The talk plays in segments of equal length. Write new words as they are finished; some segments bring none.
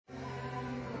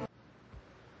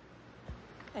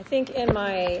I think in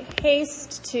my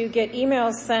haste to get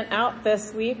emails sent out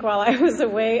this week while I was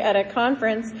away at a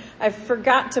conference, I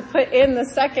forgot to put in the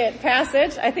second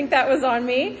passage. I think that was on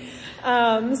me.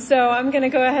 So I'm going to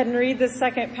go ahead and read the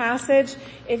second passage.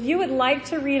 If you would like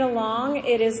to read along,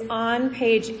 it is on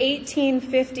page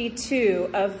 1852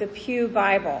 of the Pew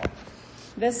Bible.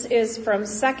 This is from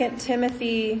 2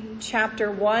 Timothy chapter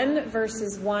 1,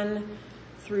 verses 1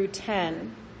 through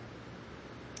 10.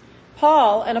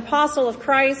 Paul, an apostle of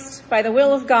Christ, by the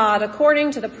will of God,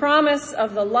 according to the promise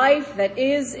of the life that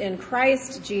is in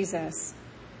Christ Jesus.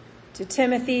 To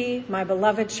Timothy, my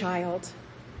beloved child,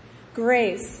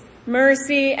 grace,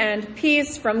 mercy, and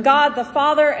peace from God the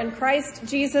Father and Christ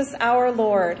Jesus our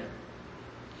Lord.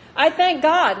 I thank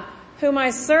God, whom I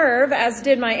serve, as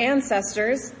did my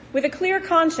ancestors, with a clear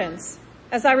conscience,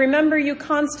 as I remember you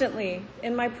constantly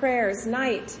in my prayers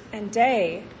night and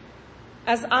day.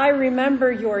 As I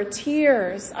remember your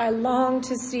tears, I long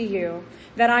to see you,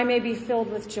 that I may be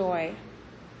filled with joy.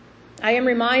 I am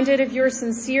reminded of your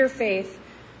sincere faith,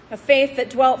 a faith that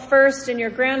dwelt first in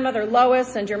your grandmother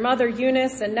Lois and your mother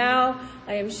Eunice, and now,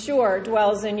 I am sure,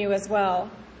 dwells in you as well.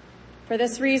 For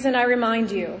this reason, I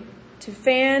remind you to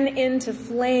fan into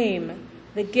flame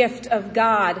the gift of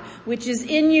God, which is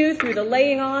in you through the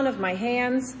laying on of my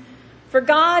hands. For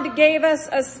God gave us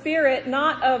a spirit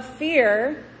not of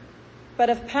fear, but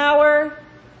of power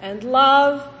and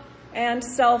love and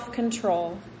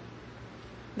self-control.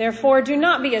 Therefore, do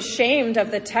not be ashamed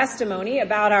of the testimony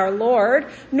about our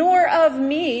Lord, nor of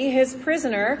me, his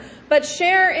prisoner, but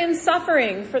share in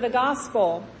suffering for the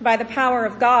gospel by the power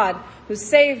of God, who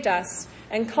saved us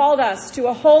and called us to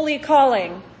a holy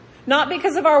calling, not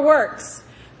because of our works,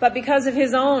 but because of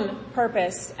his own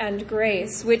purpose and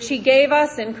grace, which he gave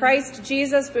us in Christ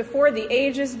Jesus before the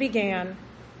ages began,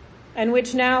 and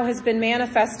which now has been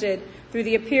manifested through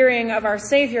the appearing of our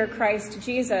Savior Christ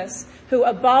Jesus, who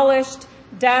abolished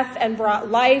death and brought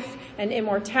life and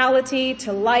immortality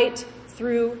to light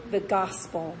through the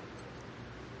gospel.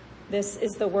 This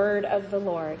is the word of the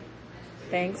Lord.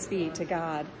 Thanks be to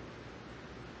God.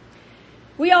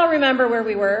 We all remember where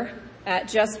we were at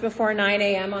just before 9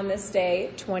 a.m. on this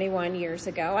day 21 years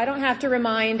ago. I don't have to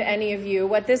remind any of you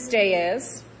what this day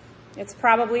is. It's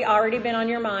probably already been on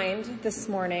your mind this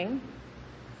morning.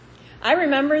 I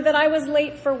remember that I was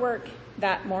late for work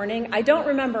that morning. I don't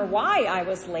remember why I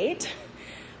was late,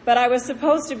 but I was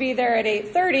supposed to be there at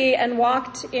 8:30 and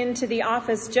walked into the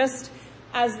office just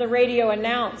as the radio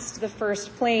announced the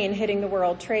first plane hitting the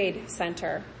World Trade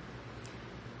Center.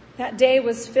 That day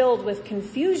was filled with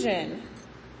confusion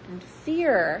and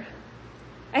fear.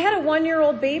 I had a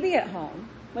 1-year-old baby at home.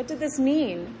 What did this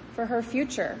mean for her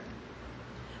future?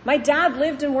 My dad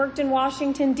lived and worked in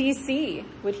Washington, D.C.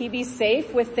 Would he be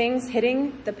safe with things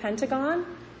hitting the Pentagon?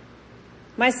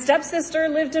 My stepsister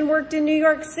lived and worked in New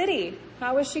York City.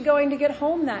 How was she going to get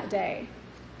home that day?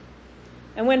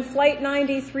 And when Flight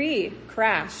 93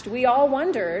 crashed, we all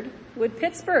wondered, would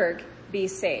Pittsburgh be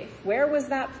safe? Where was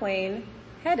that plane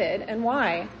headed and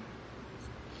why?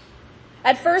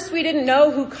 At first, we didn't know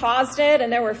who caused it,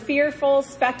 and there were fearful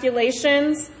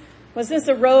speculations. Was this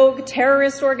a rogue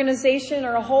terrorist organization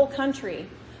or a whole country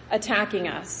attacking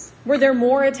us? Were there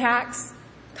more attacks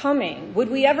coming? Would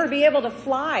we ever be able to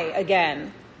fly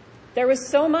again? There was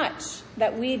so much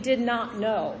that we did not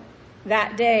know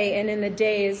that day and in the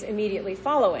days immediately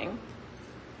following.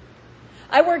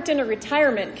 I worked in a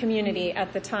retirement community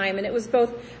at the time, and it was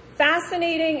both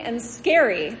fascinating and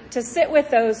scary to sit with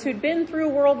those who'd been through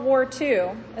World War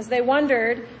II as they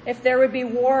wondered if there would be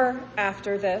war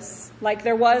after this, like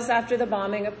there was after the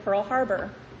bombing of Pearl Harbor.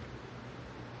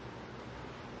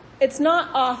 It's not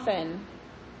often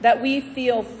that we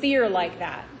feel fear like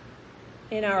that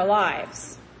in our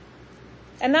lives,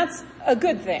 and that's a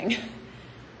good thing.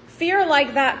 Fear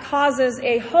like that causes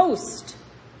a host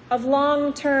of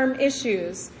long-term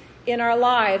issues in our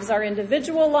lives, our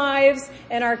individual lives,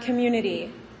 and our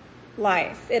community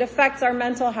life. It affects our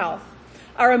mental health,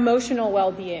 our emotional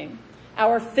well-being,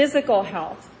 our physical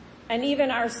health, and even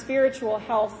our spiritual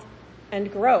health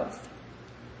and growth.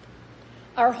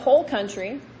 Our whole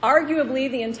country, arguably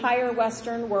the entire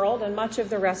Western world and much of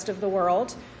the rest of the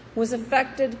world, was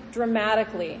affected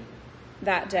dramatically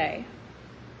that day.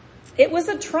 It was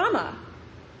a trauma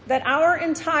that our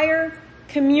entire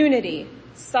community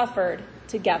suffered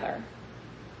together.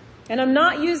 And I'm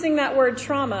not using that word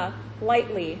trauma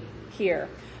lightly here.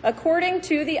 According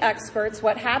to the experts,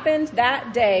 what happened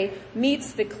that day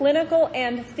meets the clinical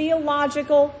and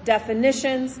theological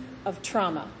definitions of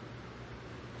trauma.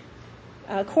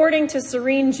 According to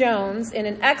Serene Jones, in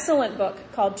an excellent book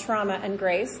called Trauma and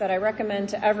Grace that I recommend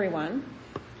to everyone,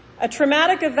 A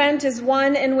traumatic event is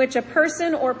one in which a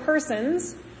person or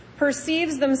persons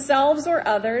perceives themselves or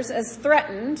others as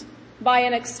threatened by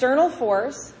an external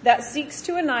force that seeks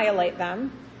to annihilate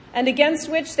them and against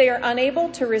which they are unable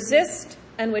to resist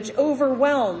and which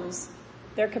overwhelms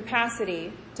their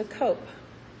capacity to cope.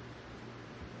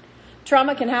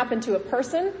 Trauma can happen to a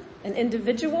person, an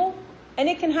individual, and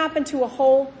it can happen to a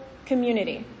whole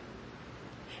community.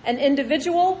 An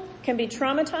individual can be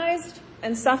traumatized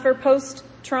and suffer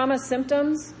post-trauma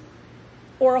symptoms,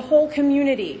 or a whole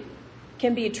community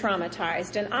can be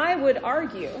traumatized. And I would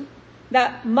argue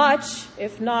that much,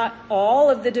 if not all,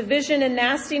 of the division and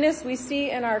nastiness we see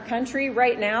in our country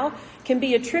right now can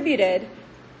be attributed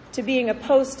to being a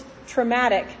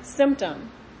post-traumatic symptom,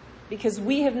 because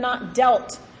we have not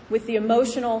dealt with the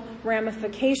emotional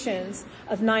ramifications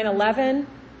of 9/11,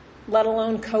 let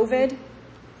alone COVID.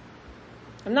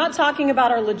 I'm not talking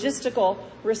about our logistical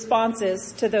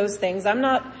responses to those things. I'm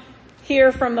not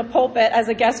here from the pulpit as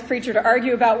a guest preacher to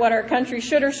argue about what our country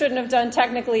should or shouldn't have done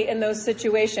technically in those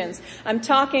situations. I'm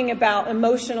talking about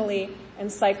emotionally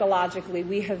and psychologically.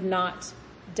 We have not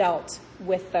dealt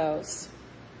with those.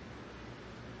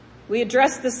 We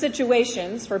addressed the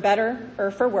situations for better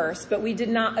or for worse, but we did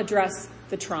not address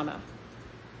the trauma.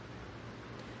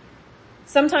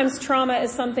 Sometimes trauma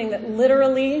is something that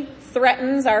literally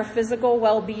threatens our physical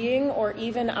well-being or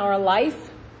even our life.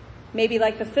 Maybe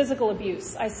like the physical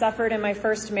abuse I suffered in my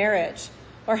first marriage,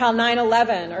 or how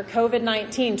 9/11 or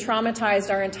COVID-19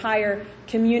 traumatized our entire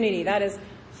community. That is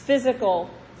physical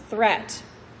threat.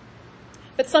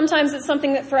 But sometimes it's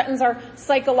something that threatens our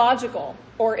psychological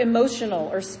or emotional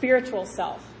or spiritual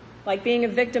self, like being a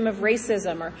victim of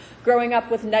racism or growing up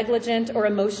with negligent or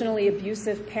emotionally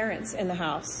abusive parents in the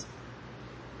house.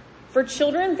 For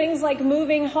children, things like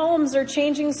moving homes or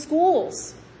changing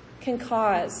schools can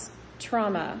cause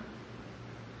trauma.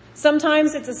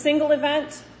 Sometimes it's a single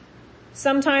event.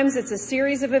 Sometimes it's a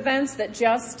series of events that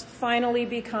just finally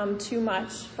become too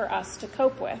much for us to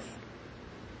cope with.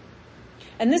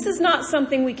 And this is not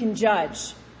something we can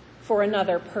judge for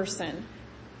another person.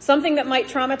 Something that might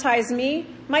traumatize me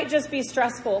might just be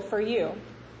stressful for you,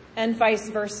 and vice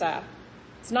versa.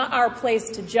 It's not our place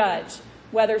to judge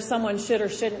whether someone should or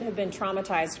shouldn't have been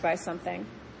traumatized by something.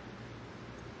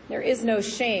 There is no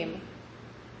shame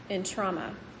in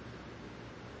trauma.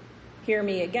 Hear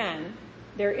me again.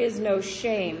 There is no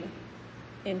shame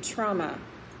in trauma.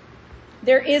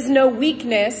 There is no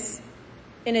weakness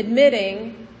in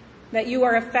admitting that you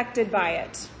are affected by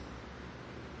it.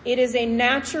 It is a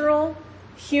natural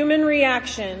human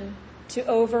reaction to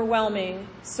overwhelming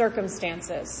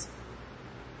circumstances.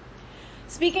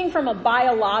 Speaking from a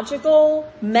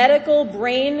biological, medical,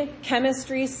 brain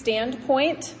chemistry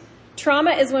standpoint,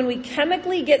 trauma is when we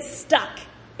chemically get stuck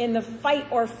in the fight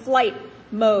or flight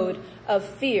mode of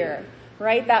fear,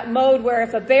 right? That mode where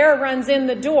if a bear runs in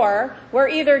the door, we're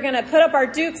either going to put up our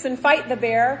dukes and fight the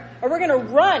bear, or we're going to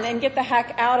run and get the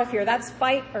heck out of here. That's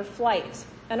fight or flight.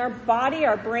 And our body,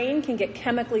 our brain can get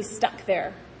chemically stuck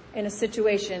there in a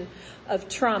situation of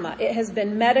trauma. It has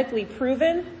been medically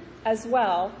proven as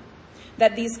well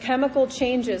that these chemical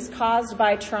changes caused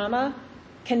by trauma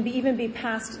can even be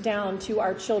passed down to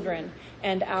our children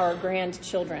and our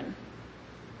grandchildren.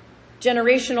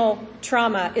 Generational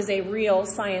trauma is a real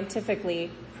scientifically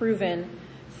proven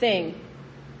thing.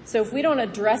 So if we don't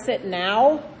address it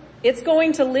now, it's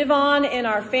going to live on in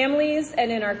our families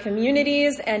and in our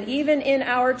communities and even in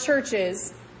our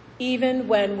churches, even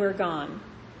when we're gone.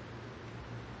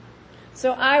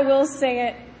 So I will say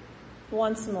it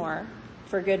once more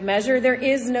for good measure. There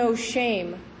is no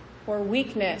shame or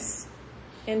weakness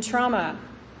in trauma.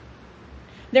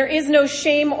 There is no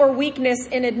shame or weakness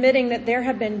in admitting that there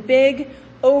have been big,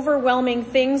 overwhelming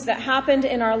things that happened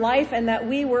in our life and that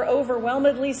we were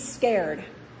overwhelmingly scared.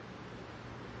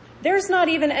 There's not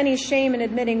even any shame in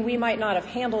admitting we might not have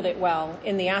handled it well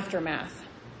in the aftermath.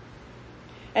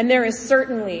 And there is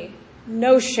certainly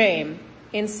no shame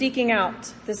in seeking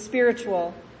out the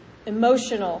spiritual,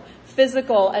 emotional,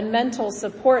 physical, and mental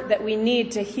support that we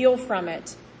need to heal from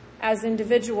it as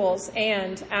individuals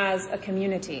and as a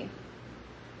community.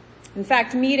 In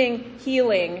fact, meeting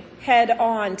healing head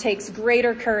on takes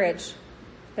greater courage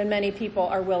than many people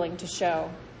are willing to show.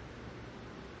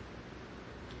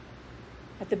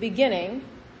 At the beginning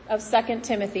of 2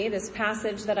 Timothy, this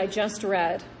passage that I just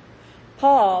read,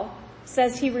 Paul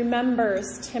says he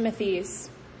remembers Timothy's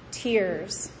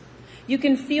tears. You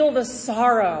can feel the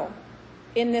sorrow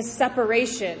in this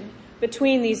separation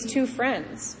between these two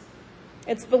friends.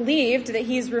 It's believed that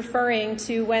he's referring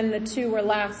to when the two were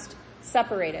last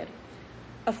separated.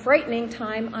 A frightening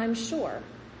time, I'm sure.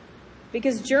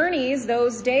 because journeys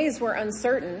those days were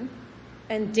uncertain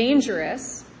and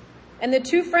dangerous, and the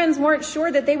two friends weren't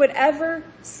sure that they would ever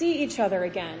see each other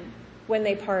again when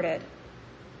they parted.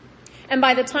 And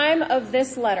by the time of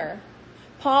this letter,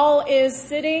 Paul is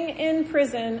sitting in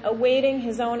prison awaiting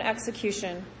his own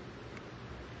execution.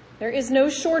 There is no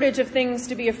shortage of things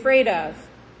to be afraid of,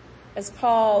 as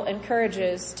Paul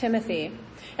encourages Timothy.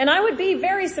 And I would be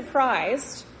very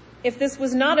surprised if this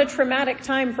was not a traumatic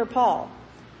time for Paul,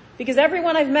 because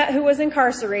everyone I've met who was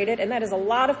incarcerated, and that is a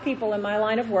lot of people in my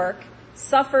line of work,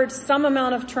 suffered some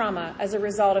amount of trauma as a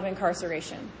result of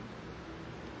incarceration.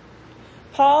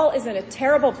 Paul is in a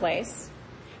terrible place,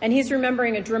 and he's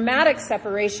remembering a dramatic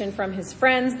separation from his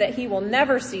friends that he will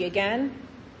never see again.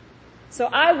 So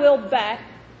I will bet,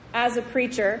 as a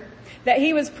preacher, that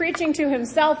he was preaching to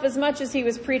himself as much as he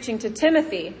was preaching to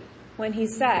Timothy when he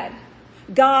said,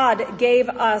 God gave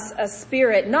us a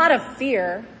spirit, not of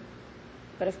fear,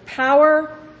 but of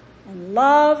power and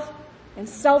love and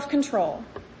self-control.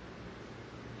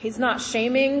 He's not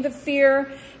shaming the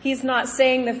fear. He's not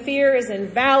saying the fear is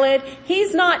invalid.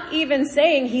 He's not even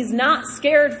saying he's not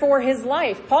scared for his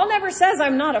life. Paul never says,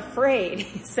 I'm not afraid.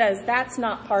 He says, that's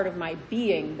not part of my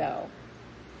being, though.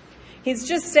 He's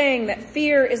just saying that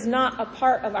fear is not a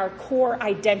part of our core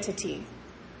identity,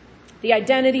 the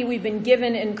identity we've been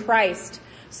given in Christ,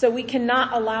 so we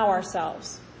cannot allow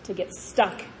ourselves to get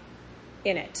stuck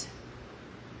in it.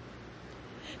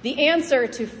 The answer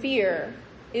to fear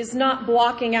is not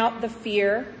blocking out the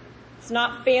fear. It's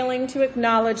not failing to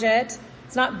acknowledge it.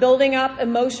 It's not building up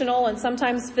emotional and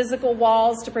sometimes physical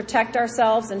walls to protect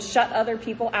ourselves and shut other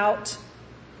people out.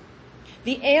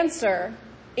 The answer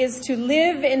is to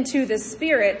live into the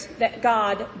spirit that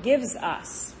God gives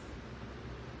us.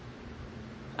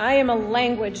 I am a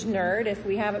language nerd, if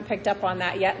we haven't picked up on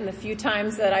that yet in the few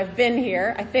times that I've been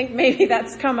here. I think maybe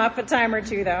that's come up a time or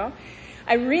two, though.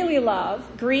 I really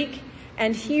love Greek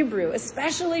and Hebrew,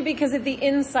 especially because of the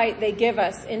insight they give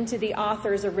us into the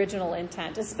author's original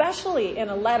intent, especially in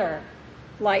a letter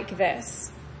like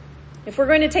this. If we're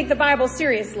going to take the Bible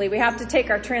seriously, we have to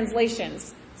take our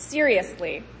translations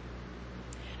seriously.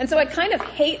 And so I kind of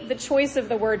hate the choice of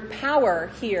the word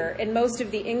power here in most of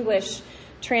the English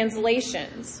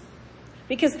translations,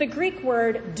 because the Greek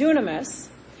word dunamis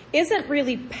isn't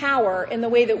really power in the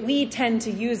way that we tend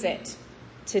to use it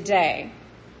today.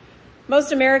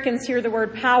 Most Americans hear the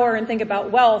word power and think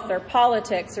about wealth or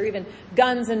politics or even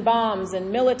guns and bombs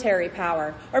and military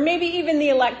power, or maybe even the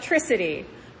electricity,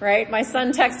 right? My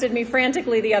son texted me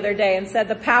frantically the other day and said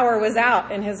the power was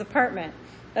out in his apartment.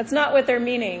 That's not what they're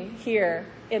meaning here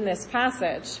in this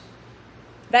passage.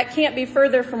 That can't be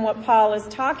further from what Paul is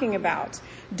talking about.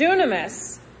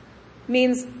 Dunamis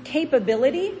means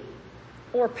capability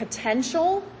or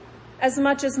potential as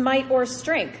much as might or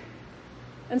strength.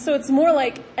 And so it's more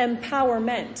like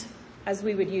empowerment as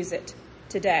we would use it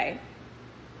today.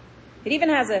 It even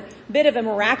has a bit of a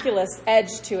miraculous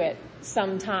edge to it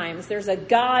sometimes. There's a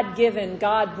God-given,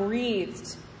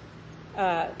 God-breathed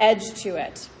edge to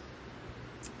it.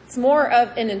 It's more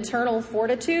of an internal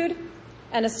fortitude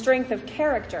and a strength of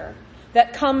character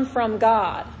that come from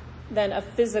God than a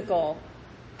physical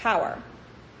power.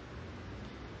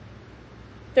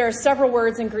 There are several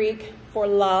words in Greek for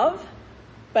love,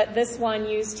 but this one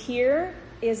used here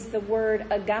is the word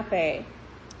agape,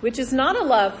 which is not a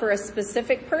love for a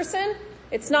specific person.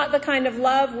 It's not the kind of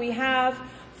love we have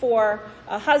for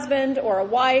a husband or a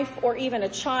wife or even a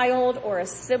child or a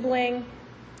sibling.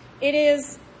 It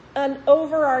is an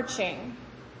overarching,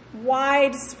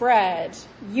 widespread,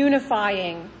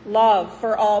 unifying love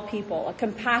for all people, a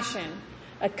compassion,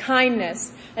 a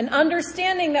kindness, an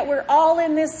understanding that we're all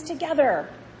in this together.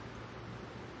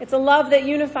 It's a love that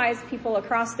unifies people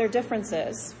across their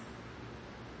differences.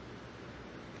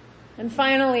 And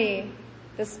finally,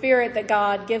 the spirit that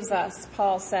God gives us,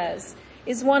 Paul says,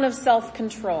 is one of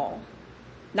self-control,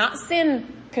 not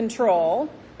sin control.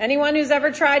 Anyone who's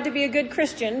ever tried to be a good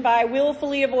Christian by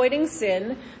willfully avoiding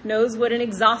sin knows what an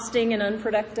exhausting and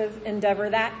unproductive endeavor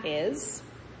that is.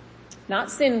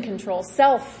 Not sin control,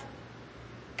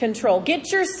 self-control.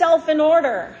 Get yourself in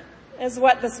order, is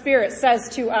what the Spirit says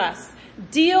to us.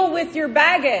 Deal with your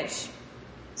baggage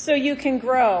so you can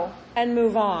grow and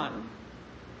move on.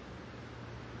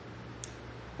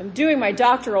 I'm doing my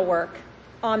doctoral work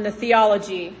on the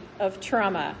theology of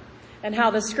trauma and how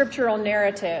the scriptural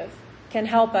narrative can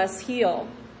help us heal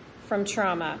from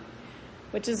trauma,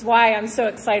 which is why I'm so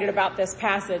excited about this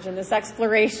passage and this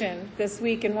exploration this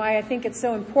week, and why I think it's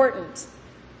so important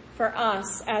for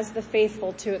us as the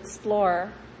faithful to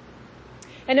explore.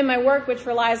 And in my work, which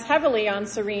relies heavily on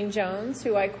Serene Jones,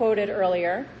 who I quoted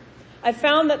earlier, I've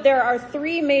found that there are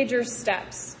 3 major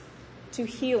steps to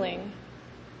healing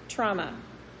trauma.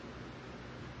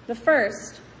 The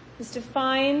first is to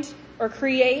find or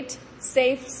create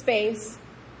safe space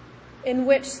in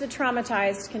which the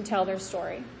traumatized can tell their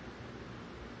story.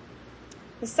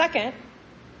 The second,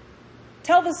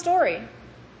 tell the story.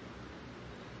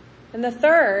 And the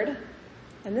third,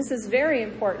 and this is very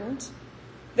important,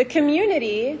 the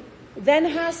community then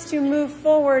has to move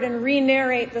forward and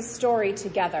re-narrate the story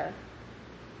together.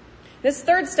 This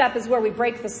third step is where we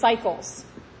break the cycles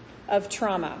of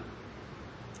trauma.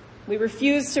 We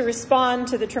refuse to respond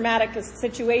to the traumatic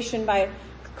situation by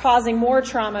causing more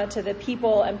trauma to the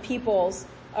people and peoples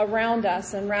around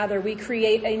us, and rather we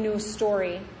create a new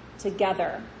story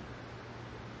together.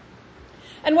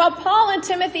 And while Paul and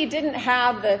Timothy didn't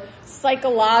have the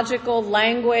psychological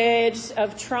language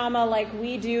of trauma like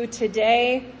we do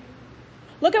today,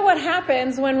 look at what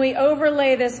happens when we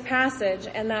overlay this passage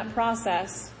and that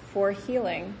process for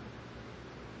healing.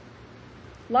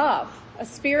 Love, a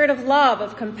spirit of love,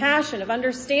 of compassion, of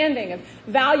understanding, of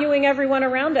valuing everyone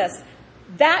around us.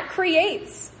 That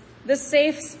creates the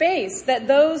safe space that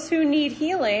those who need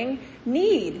healing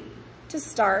need to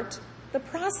start the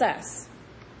process.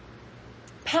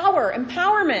 Power,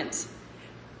 empowerment.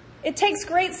 It takes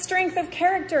great strength of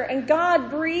character and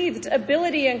God-breathed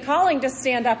ability and calling to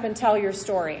stand up and tell your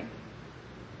story.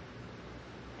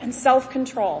 And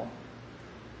self-control.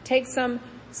 Takes some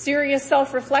serious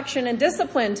self-reflection and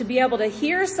discipline to be able to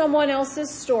hear someone else's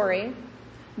story,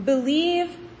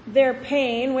 believe their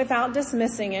pain without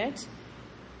dismissing it,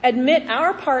 admit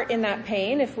our part in that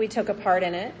pain if we took a part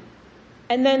in it,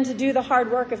 and then to do the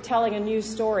hard work of telling a new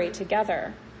story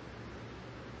together.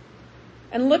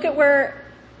 And look at where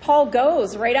Paul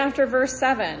goes right after verse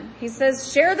 7. He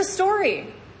says, share the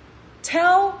story.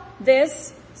 Tell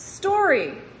this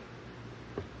story.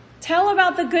 Tell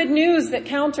about the good news that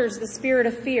counters the spirit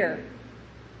of fear.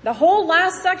 The whole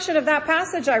last section of that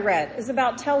passage I read is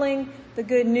about telling the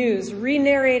good news,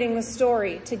 re-narrating the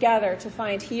story together to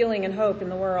find healing and hope in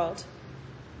the world.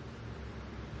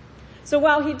 So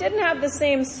while he didn't have the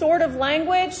same sort of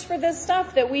language for this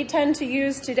stuff that we tend to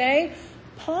use today,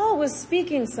 Paul was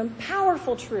speaking some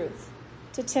powerful truth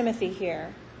to Timothy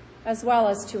here, as well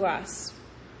as to us.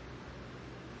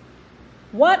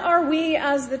 What are we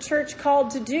as the church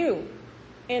called to do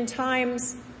in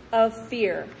times of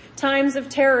fear, times of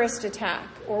terrorist attack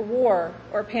or war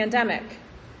or pandemic,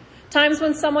 times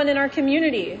when someone in our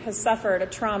community has suffered a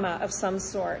trauma of some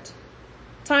sort,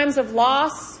 times of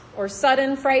loss or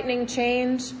sudden frightening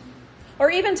change, or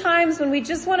even times when we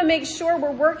just want to make sure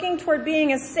we're working toward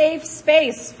being a safe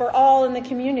space for all in the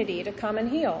community to come and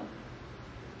heal?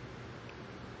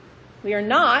 We are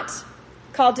not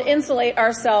called to insulate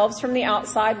ourselves from the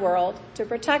outside world to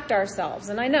protect ourselves.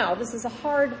 And I know this is a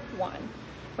hard one,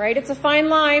 right? It's a fine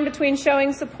line between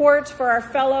showing support for our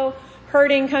fellow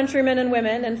hurting countrymen and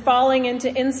women and falling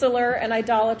into insular and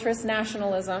idolatrous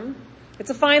nationalism. It's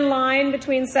a fine line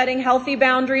between setting healthy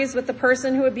boundaries with the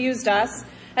person who abused us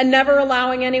and never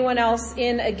allowing anyone else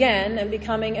in again and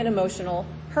becoming an emotional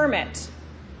hermit.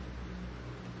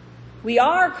 We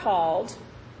are called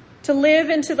to live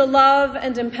into the love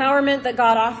and empowerment that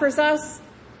God offers us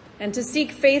and to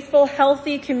seek faithful,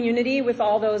 healthy community with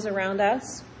all those around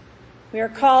us. We are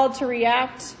called to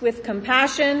react with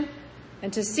compassion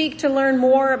and to seek to learn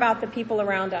more about the people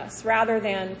around us rather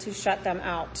than to shut them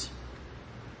out.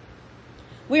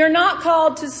 We are not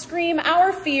called to scream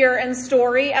our fear and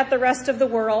story at the rest of the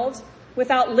world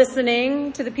without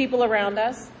listening to the people around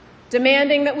us,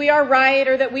 demanding that we are right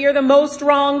or that we are the most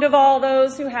wronged of all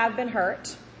those who have been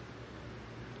hurt.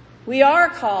 We are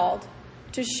called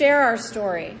to share our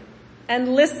story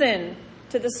and listen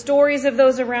to the stories of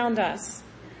those around us,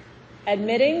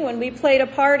 admitting when we played a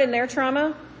part in their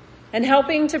trauma and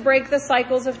helping to break the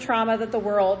cycles of trauma that the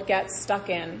world gets stuck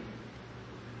in.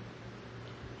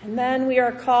 And then we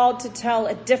are called to tell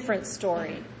a different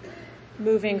story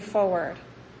moving forward.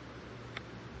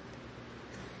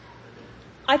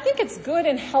 I think it's good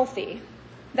and healthy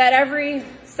that every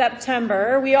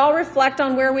September we all reflect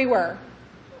on where we were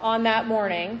on that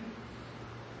morning.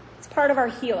 It's part of our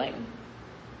healing.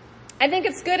 I think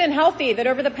it's good and healthy that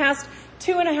over the past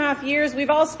 2.5 years we've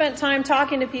all spent time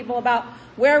talking to people about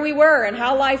where we were and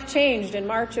how life changed in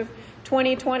March of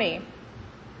 2020.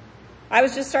 I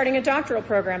was just starting a doctoral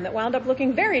program that wound up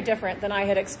looking very different than I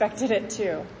had expected it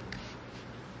to.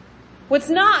 What's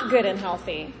not good and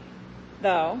healthy,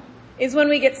 though, is when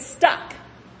we get stuck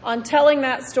on telling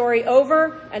that story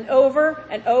over and over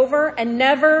and over and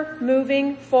never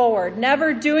moving forward,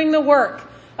 never doing the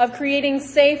work of creating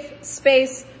safe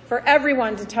space for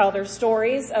everyone to tell their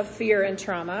stories of fear and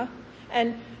trauma,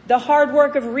 and the hard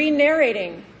work of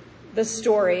re-narrating the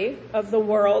story of the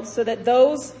world so that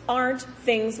those aren't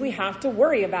things we have to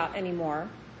worry about anymore.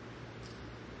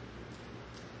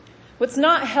 What's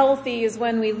not healthy is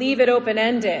when we leave it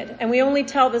open-ended and we only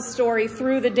tell the story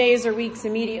through the days or weeks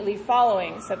immediately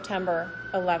following September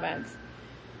 11th.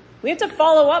 We have to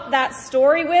follow up that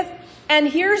story with, and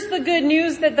here's the good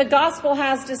news that the gospel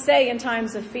has to say in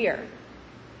times of fear.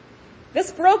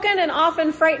 This broken and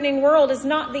often frightening world is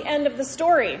not the end of the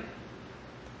story.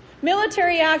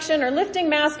 Military action or lifting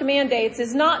mask mandates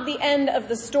is not the end of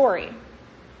the story.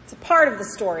 It's a part of the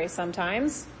story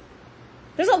sometimes.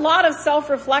 There's a lot of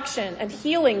self-reflection and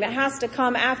healing that has to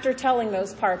come after telling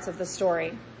those parts of the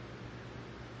story.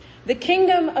 The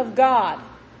kingdom of God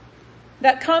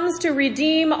that comes to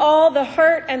redeem all the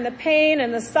hurt and the pain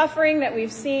and the suffering that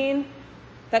we've seen,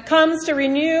 that comes to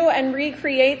renew and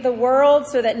recreate the world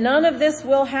so that none of this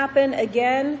will happen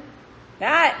again,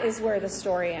 that is where the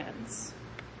story ends.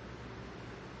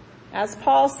 As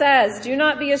Paul says, do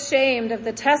not be ashamed of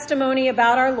the testimony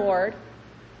about our Lord,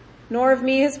 nor of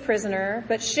me his prisoner,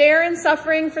 but share in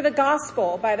suffering for the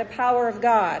gospel by the power of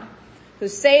God, who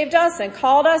saved us and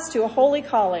called us to a holy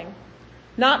calling,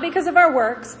 not because of our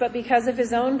works, but because of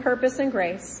his own purpose and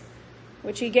grace,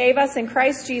 which he gave us in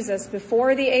Christ Jesus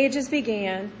before the ages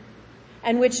began,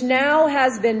 and which now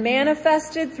has been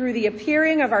manifested through the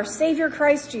appearing of our Savior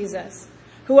Christ Jesus,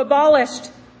 who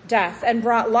abolished death and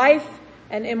brought life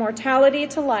and immortality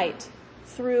to light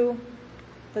through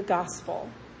the gospel.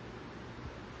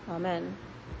 Amen.